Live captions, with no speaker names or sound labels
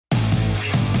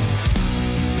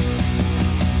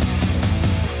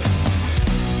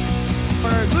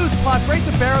puck right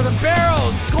to Barrows, and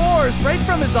Barrows scores right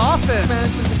from his offense.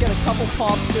 Manages to get a couple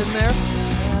pops in there,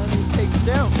 and he takes him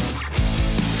down.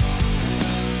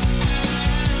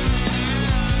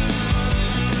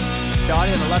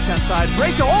 Donnie on the left-hand side,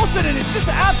 right to Olsen, and it's just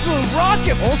an absolute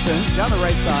rocket. Olsen down the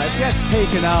right side, gets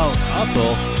taken out.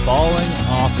 Uphill, falling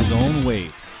off his own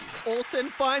weight. Olsen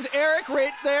finds Eric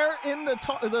right there in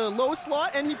the low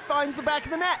slot, and he finds the back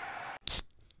of the net.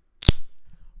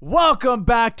 Welcome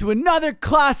back to another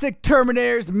classic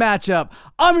Terminators matchup.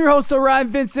 I'm your host,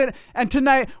 Orion Vincent, and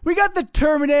tonight we got the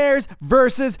Terminators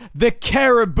versus the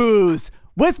Cariboos.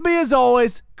 With me, as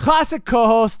always, classic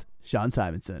co-host Sean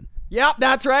Simonson. Yep,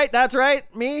 that's right. That's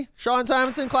right. Me, Sean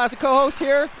Simonson, classic co-host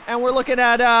here. And we're looking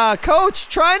at Coach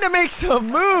trying to make some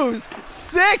moves.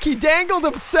 Sick. He dangled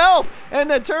himself. And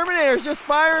the Terminator's just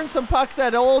firing some pucks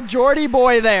at old Jordy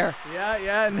boy there.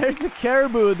 Yeah. And there's the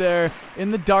Caribou there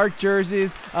in the dark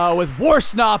jerseys with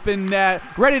Warsnop in net,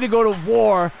 ready to go to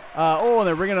war. And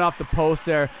they're ringing it off the post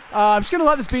there. I'm just going to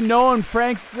let this be known.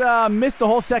 Frank's missed the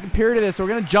whole second period of this, so we're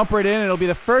going to jump right in. It'll be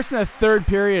the first and the third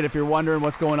period if you're wondering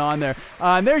what's going on there.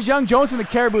 And there's young Jones in the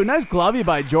Caribou. Nice glovey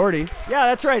by Jordy. Yeah,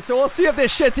 that's right. So we'll see if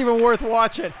this shit's even worth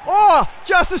watching. Oh,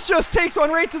 Justice just takes one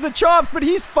right to the chops, but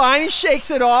he's fine. He shakes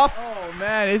it off. Oh,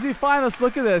 man. Is he fine? Let's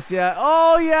look at this. Yeah.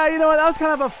 Oh, yeah. You know what? That was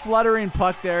kind of a fluttering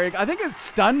puck there. I think it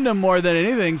stunned him more than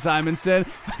anything, Simonson.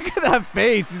 Look at that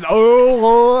face. He's, he's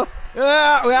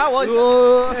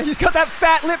got that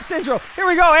fat lip syndrome. Here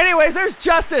we go. Anyways, there's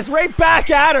Justice right back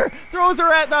at her. Throws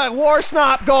her at the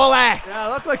Warsnop goalie. Yeah, it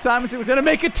looked like Simonson was going to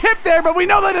make a tip there, but we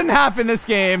know that didn't happen this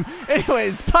game.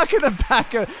 Anyways, puck in the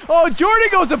back. Jordy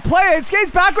goes to play it. Skates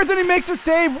backwards and he makes a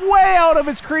save way out of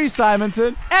his crease,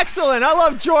 Simonson. Excellent. I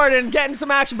love Jordan getting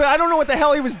some action, but I don't know what the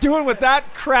hell he was doing with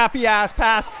that crappy ass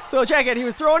pass. So check it. He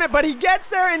was throwing it, but he gets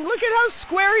there, and look at how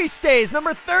square he stays.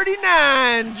 Number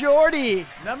 39, Jordy.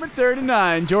 Number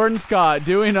 39, Jordan Scott,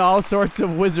 doing all sorts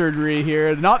of wizardry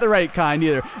here. Not the right kind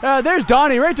either. There's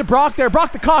Donnie right to Brock there.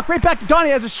 Brock the cock right back to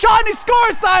Donnie. Has a shot and he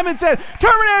scores, Simonson.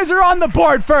 Terminators are on the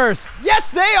board first.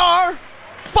 Yes, they are.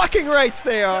 Fucking rights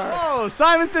they are. Oh,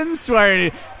 Simonson's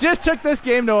swearing. He just took this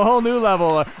game to a whole new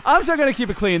level. I'm still going to keep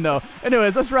it clean, though.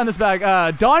 Anyways, let's run this back.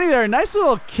 Donnie there, nice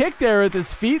little kick there with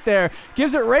his feet there.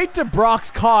 Gives it right to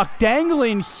Brock's cock,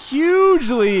 dangling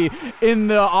hugely in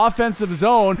the offensive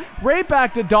zone. Right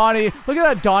back to Donnie. Look at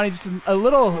that, Donnie. Just a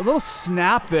little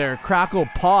snap there. Crackle,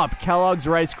 pop. Kellogg's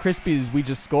Rice Krispies we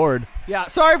just scored. Yeah,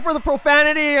 sorry for the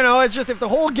profanity. You know, it's just if the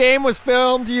whole game was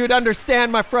filmed, you'd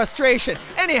understand my frustration.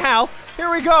 Anyhow, here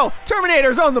we go.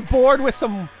 Terminator's on the board with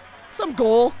some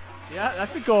goal. Yeah,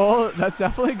 that's a goal. That's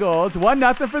definitely a goal. It's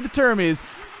 1-0 for the Termies.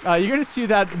 You're going to see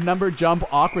that number jump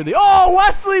awkwardly. Oh,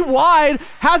 Wesley wide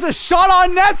has a shot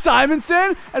on net,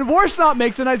 Simonson. And Warsnop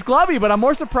makes a nice glovey, but I'm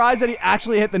more surprised that he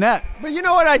actually hit the net. But you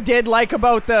know what I did like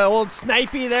about the old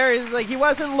snipey there is like he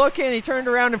wasn't looking. He turned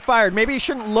around and fired. Maybe he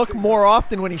shouldn't look more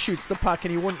often when he shoots the puck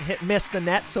and he wouldn't miss the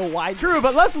net so wide. True,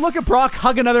 but let's look at Brock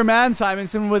hug another man,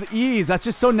 Simonson, with ease. That's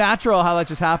just so natural how that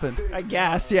just happened. I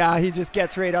guess, yeah. He just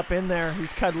gets right up in there.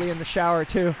 He's cuddly in the shower,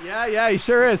 too. Yeah, he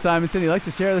sure is, Simonson. He likes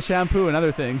to share the shampoo and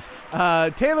other things.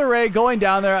 Taylor Ray going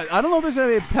down there. I don't know if there's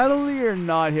going to be a penalty or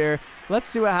not here. Let's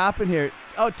see what happened here.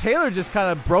 Oh, Taylor just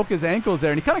kind of broke his ankles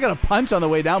there, and he kind of got a punch on the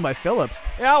way down by Phillips.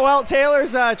 Yeah, well,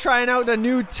 Taylor's trying out a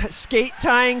new skate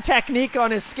tying technique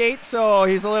on his skates, so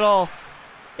he's a little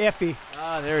iffy.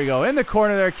 There we go. In the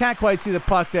corner there. Can't quite see the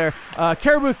puck there.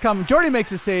 Caribou come. Jordy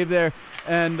makes a save there.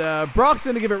 And Brock's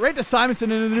going to give it right to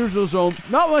Simonson in the neutral zone.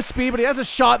 Not much speed, but he has a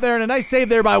shot there and a nice save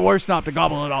there by Warsnop to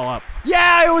gobble it all up.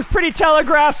 Yeah, it was pretty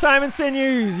telegraphed, Simonson.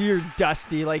 You're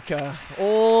dusty like a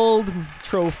old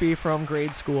trophy from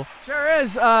grade school. Sure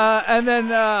is. And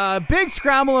then big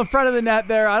scramble in front of the net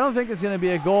there. I don't think it's going to be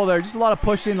a goal there. Just a lot of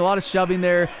pushing, a lot of shoving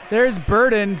there. There's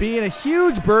Burden being a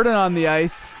huge burden on the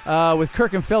ice with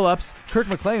Kirk and Phillips. Kirk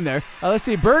McLean there. Let's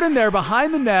see. Burden there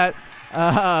behind the net.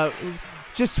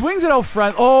 Just swings it out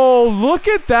front. Oh, look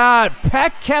at that.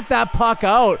 Peck kept that puck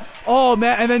out. Oh,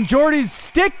 man. And then Jordy's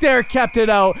stick there kept it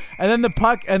out. And then the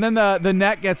puck, and then the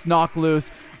net gets knocked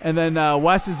loose. And then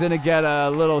Wes is going to get a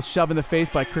little shove in the face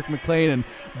by Kirk McLean. And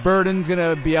Burden's going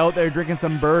to be out there drinking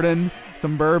some bourbon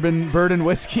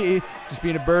whiskey. Just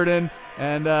being a Burden.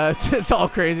 And it's all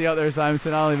crazy out there,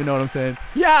 Simonson. I don't even know what I'm saying.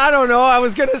 Yeah, I don't know. I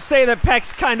was going to say that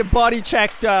Peck's kind of body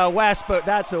checked West, but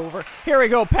that's over. Here we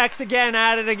go. Peck's again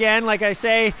at it again. Like I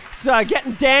say, it's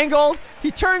getting dangled. He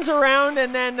turns around,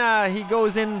 and then he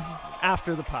goes in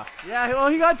after the puck. Yeah, well,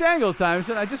 he got dangled,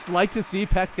 Simonson. I just like to see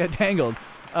Peck's get dangled.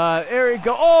 There you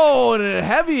go. Oh, and a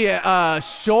heavy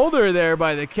shoulder there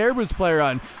by the Cariboos player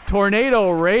on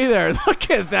Tornado Ray there. Look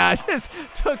at that. Just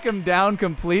took him down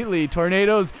completely.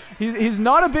 Tornadoes, he's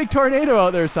not a big tornado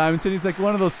out there, Simonson. He's like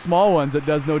one of those small ones that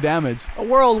does no damage. A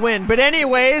whirlwind. But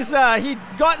anyways, he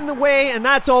got in the way, and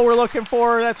that's all we're looking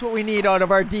for. That's what we need out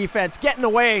of our defense. Get in the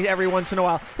way every once in a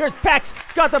while. Here's Pex.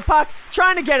 He's got the puck,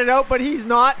 trying to get it out, but he's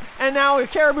not. And now the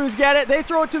Cariboos get it. They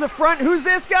throw it to the front. Who's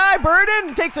this guy?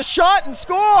 Burden takes a shot and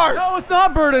scores. No, it's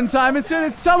not Burden, Simonson.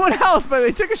 It's someone else, but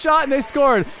they took a shot and they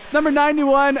scored. It's number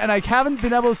 91, and I haven't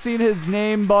been able to see his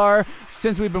name bar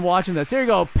since we've been watching this. Here you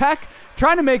go. Peck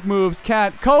trying to make moves.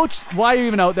 Can't. Coach, why are you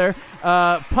even out there?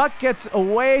 Puck gets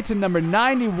away to number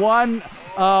 91.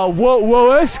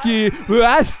 Woweski,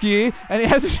 and he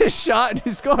has his shot and he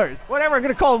scores. Whatever, I'm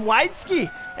going to call him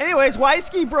Weidski. Anyways,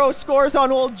 Weidski, bro, scores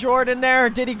on old Jordan there.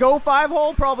 Did he go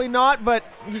 5-hole? Probably not, but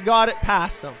he got it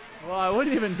past him. Well, I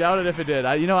wouldn't even doubt it if it did.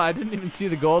 I didn't even see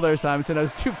the goal there, Simonson. I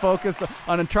was too focused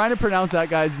on trying to pronounce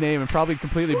that guy's name and probably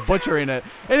completely butchering it.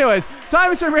 Anyways,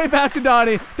 Simonson right back to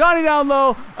Donnie. Donnie down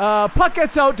low. Puck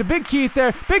gets out to Big Keith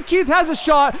there. Big Keith has a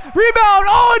shot. Rebound.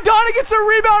 Oh, and Donnie gets a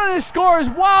rebound and he scores.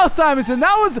 Wow, Simonson.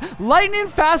 That was lightning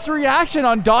fast reaction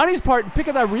on Donnie's part to pick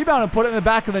up that rebound and put it in the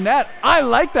back of the net. I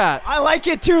like that. I like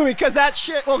it too because that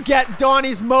shit will get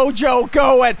Donnie's mojo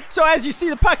going. So as you see,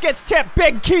 the puck gets tipped.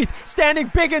 Big Keith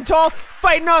standing big and tall,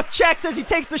 fighting off checks as he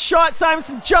takes the shot.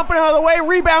 Simonson jumping out of the way.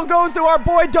 Rebound goes to our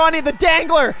boy Donnie the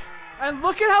Dangler. And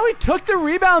look at how he took the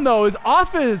rebound, though. It was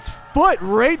off his foot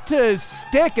right to his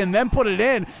stick and then put it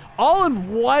in. All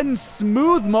in one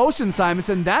smooth motion,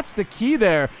 Simonson. That's the key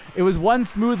there. It was one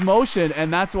smooth motion,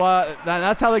 and that's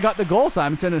how they got the goal,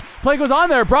 Simonson. And play goes on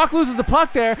there. Brock loses the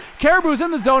puck there. Cariboos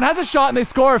in the zone, has a shot, and they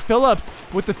score. Phillips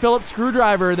with the Phillips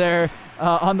screwdriver there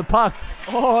on the puck.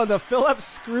 Oh, the Phillips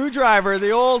screwdriver, the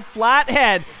old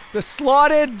flathead, the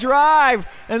slotted drive,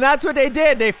 and that's what they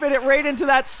did. They fit it right into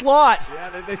that slot. Yeah,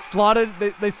 they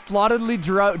slottedly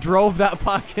drove that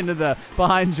puck into the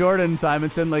behind Jordan,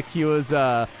 Simonson, like he was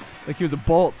a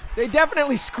bolt. They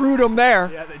definitely screwed him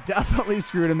there. Yeah, they definitely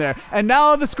screwed him there. And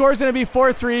now the score is going to be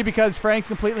 4-3 because Frank's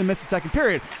completely missed the second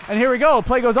period. And here we go.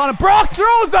 Play goes on, and Brock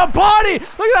throws the body.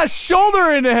 Look at that shoulder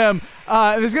into him.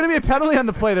 There's going to be a penalty on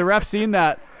the play. The ref's seen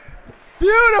that.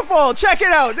 Beautiful. Check it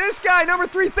out. This guy, number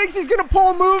 3, thinks he's going to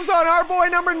pull moves on our boy,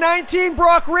 number 19,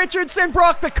 Brock Richardson.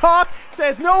 Brock the cock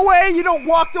says, no way, you don't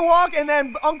walk the walk. And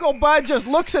then Uncle Bud just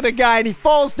looks at a guy and he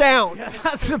falls down. Yeah,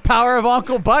 that's the power of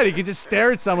Uncle Bud. He can just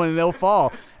stare at someone and they'll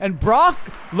fall. And Brock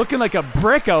looking like a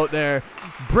brick out there.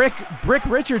 Brick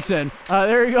Richardson.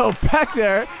 There you go. Peck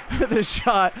there with the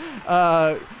shot.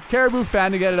 Caribou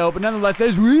fan to get it open. Nonetheless,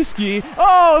 there's Ruski.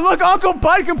 Oh, look, Uncle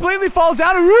Bud completely falls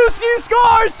down, and Ruski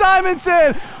scores,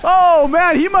 Simonson. Oh,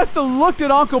 man, he must have looked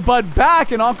at Uncle Bud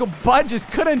back, and Uncle Bud just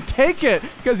couldn't take it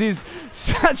because he's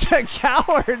such a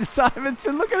coward,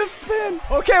 Simonson. Look at him spin.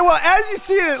 Okay, well, as you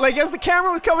see it, like as the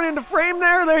camera was coming into frame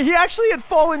there, he actually had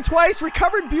fallen twice,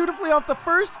 recovered beautifully off the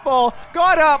first fall,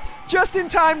 got up just in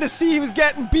time to see he was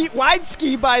getting beat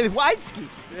Weidski by Weidski.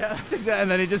 Yeah, that's exactly.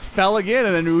 And then he just fell again,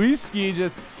 and then Ruski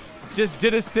just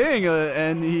did his thing,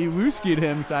 and he wooskied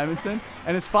him, Simonson.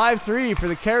 And it's 5-3 for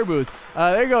the Cariboos.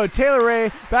 There you go, Taylor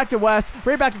Ray back to West,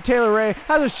 right back to Taylor Ray,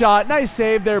 has a shot, nice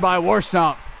save there by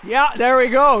Warstomp. Yeah, there we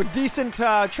go. Decent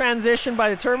transition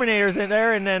by the Terminators in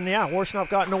there, and then, yeah, Warstomp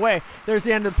got in the way. There's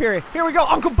the end of the period. Here we go,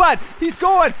 Uncle Bud. He's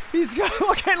going. He's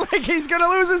looking like he's going to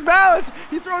lose his balance.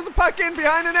 He throws the puck in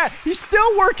behind the net. He's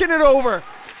still working it over.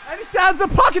 And he has the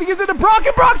puck and he gives it to Brock,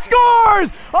 and Brock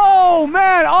scores! Oh,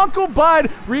 man, Uncle Bud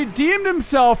redeemed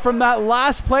himself from that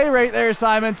last play right there,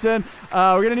 Simonson.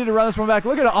 We're going to need to run this one back.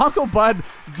 Look at it, Uncle Bud.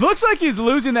 Looks like he's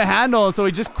losing the handle, so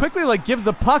he just quickly gives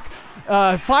the puck,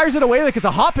 fires it away like it's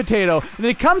a hot potato, and then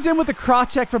he comes in with the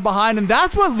cross check from behind, and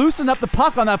that's what loosened up the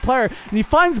puck on that player. And he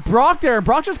finds Brock there, and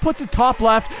Brock just puts it top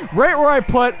left, right where I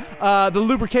put the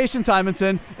lubrication,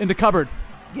 Simonson, in the cupboard.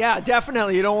 Yeah,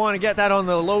 definitely. You don't want to get that on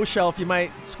the low shelf. You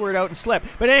might squirt out and slip.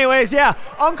 But anyways, yeah,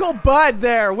 Uncle Bud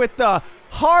there with the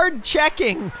hard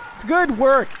checking. Good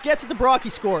work. Gets it to Brock, he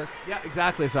scores. Yeah,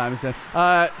 exactly, Simonson.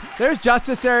 There's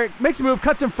Justice there. Makes a move,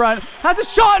 cuts in front, has a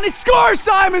shot, and he scores,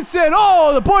 Simonson!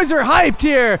 Oh, the boys are hyped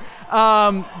here.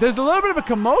 There's a little bit of a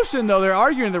commotion, though. They're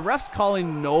arguing. The ref's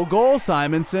calling no goal,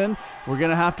 Simonson. We're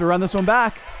going to have to run this one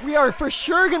back. We are for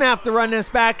sure going to have to run this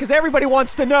back because everybody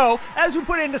wants to know. As we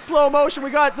put it into slow motion,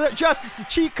 we got Justice, the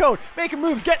cheat code, making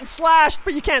moves, getting slashed,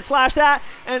 but you can't slash that.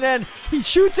 And then he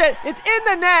shoots it. It's in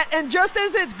the net, and just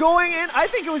as it's going in, I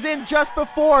think it was in just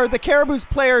before, the Cariboos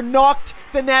player knocked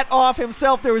the net off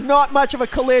himself. There was not much of a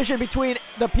collision between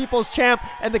the People's Champ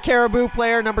and the Caribou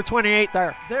player, number 28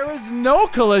 there. There was no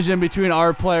collision between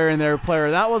our player and their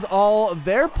player. That was all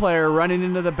their player running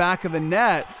into the back of the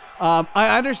net.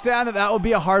 I understand that would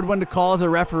be a hard one to call as a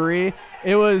referee.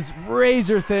 It was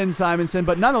razor thin, Simonson,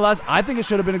 but nonetheless, I think it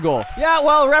should have been a goal. Yeah,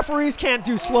 well, referees can't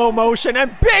do slow motion,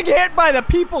 and big hit by the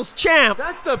People's Champ.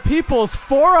 That's the People's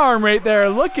forearm right there.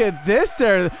 Look at this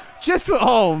there.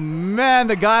 Oh man,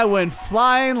 the guy went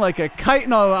flying like a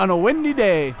kite on a windy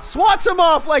day. Swats him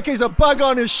off like he's a bug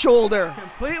on his shoulder.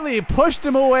 Completely pushed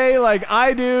him away like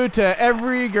I do to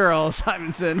every girl,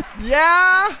 Simonson.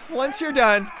 Yeah, once you're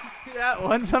done. Yeah,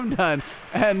 once I'm done.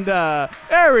 And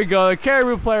there we go. The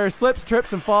Caribou player slips,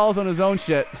 trips, and falls on his own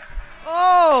shit.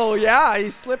 Oh, yeah, he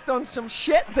slipped on some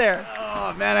shit there.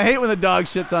 Oh, man, I hate when the dog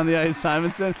shits on the ice,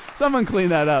 Simonson. Someone clean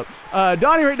that up.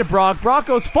 Donnie right to Brock. Brock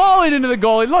goes falling into the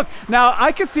goalie. Look, now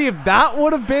I could see if that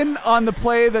would have been on the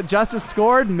play that Justice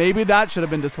scored, maybe that should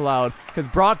have been disallowed because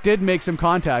Brock did make some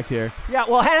contact here. Yeah,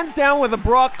 well, hands down with a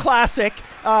Brock classic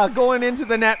going into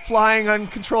the net flying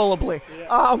uncontrollably.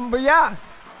 Yeah. But yeah.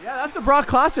 Yeah, that's a Brock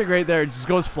classic right there. Just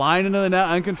goes flying into the net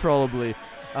uncontrollably.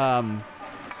 And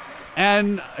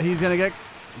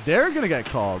they're going to get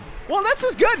called. Well, this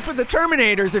is good for the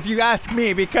Terminators, if you ask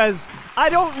me, because I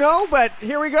don't know, but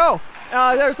here we go.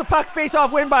 There's the puck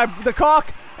face-off win by the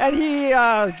Cock, and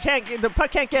the puck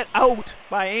can't get out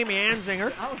by Amy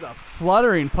Anzinger. That was a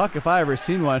fluttering puck if I ever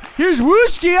seen one. Here's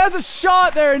Wooshki has a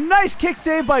shot there. Nice kick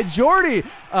save by Jordy.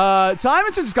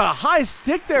 Simonson just got a high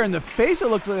stick there in the face. It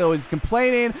looks like he's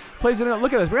complaining. Plays it in.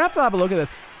 Look at this. We're going to have a look at this.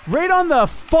 Right on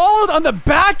the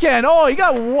back end. Oh, he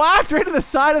got whacked right to the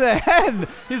side of the head.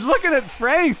 He's looking at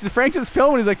Franks. Franks is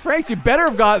filming. He's like, Franks, you better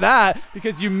have got that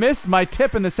because you missed my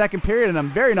tip in the second period, and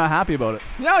I'm very not happy about it.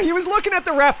 No, he was looking at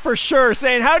the ref for sure,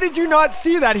 saying, how did you not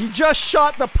see that? He just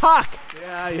shot the puck.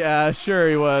 Yeah, sure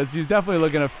he was. He's definitely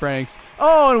looking at Franks.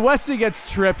 Oh, and Wesley gets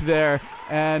tripped there.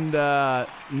 And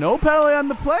no penalty on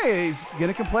the play. He's going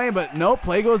to complain, but no,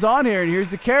 play goes on here. And here's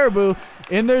the Caribou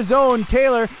in their zone.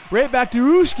 Taylor right back to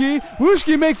Wooshki.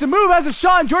 Wooshki makes a move, has a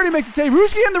shot, and Jordy makes a save.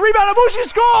 Wooshki in the rebound, and Wooshki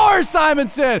scores,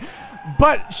 Simonson.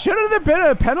 But shouldn't there have been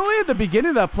a penalty at the beginning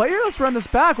of that play here? Let's run this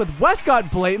back with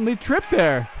Westcott blatantly tripped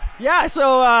there. Yeah,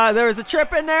 so there was a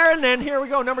trip in there, and then here we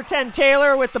go. Number 10,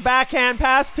 Taylor, with the backhand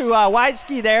pass to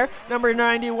Wideski there. Number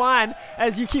 91,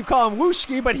 as you keep calling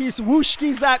Wooshki, but he's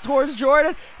Wooshkis that towards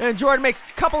Jordan, and Jordan makes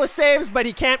a couple of saves, but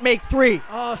he can't make 3.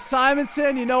 Oh,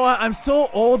 Simonson, you know what? I'm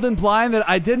so old and blind that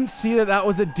I didn't see that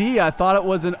was a D. I thought it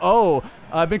was an O.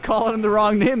 I've been calling him the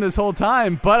wrong name this whole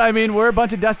time. But, I mean, we're a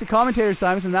bunch of dusty commentators,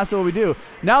 Simonson. That's what we do.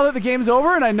 Now that the game's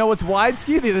over and I know it's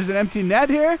Wideski, there's an empty net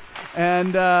here.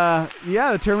 And,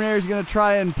 yeah, the Terminator's going to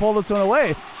try and pull this one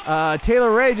away. Taylor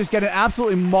Ray just getting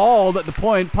absolutely mauled at the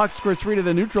point. Puck squirts free to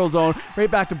the neutral zone. Right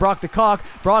back to Brock the Cock.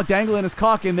 Brock dangling his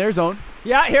cock in their zone.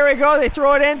 Yeah, here we go. They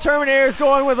throw it in. Terminators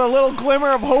going with a little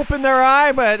glimmer of hope in their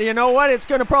eye, but you know what? It's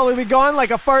going to probably be gone like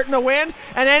a fart in the wind.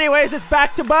 And anyways, it's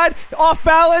back to Bud. Off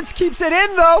balance, keeps it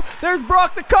in though. There's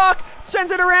Brock the Cock,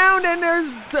 sends it around, and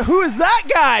who is that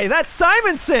guy? That's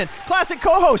Simonson, classic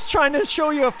co-host, trying to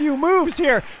show you a few moves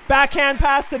here. Backhand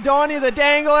pass to Donnie the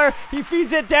Dangler. He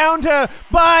feeds it down to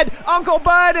Bud, Uncle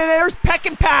Bud, and there's Peck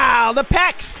and Pal, the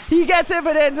Pecks. He gets it,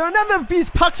 but none of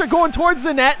these pucks are going towards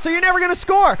the net, so you're never going to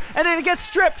score. And then it gets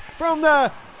stripped from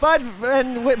the Bud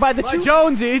and by the two.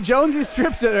 Jonesy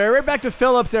strips it there. Right back to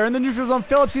Phillips there in the neutral zone.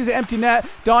 Phillips sees an empty net.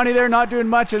 Donnie there not doing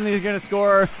much, and he's going to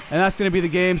score, and that's going to be the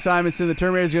game. Simonson, the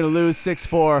Terminators are going to lose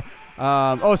 6-4.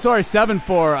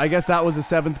 7-4. I guess that was the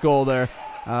 7th goal there.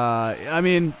 I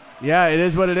mean, yeah, it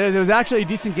is what it is. It was actually a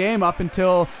decent game up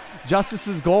until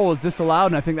Justice's goal was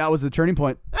disallowed, and I think that was the turning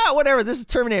point. Whatever. This is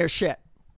Terminator shit.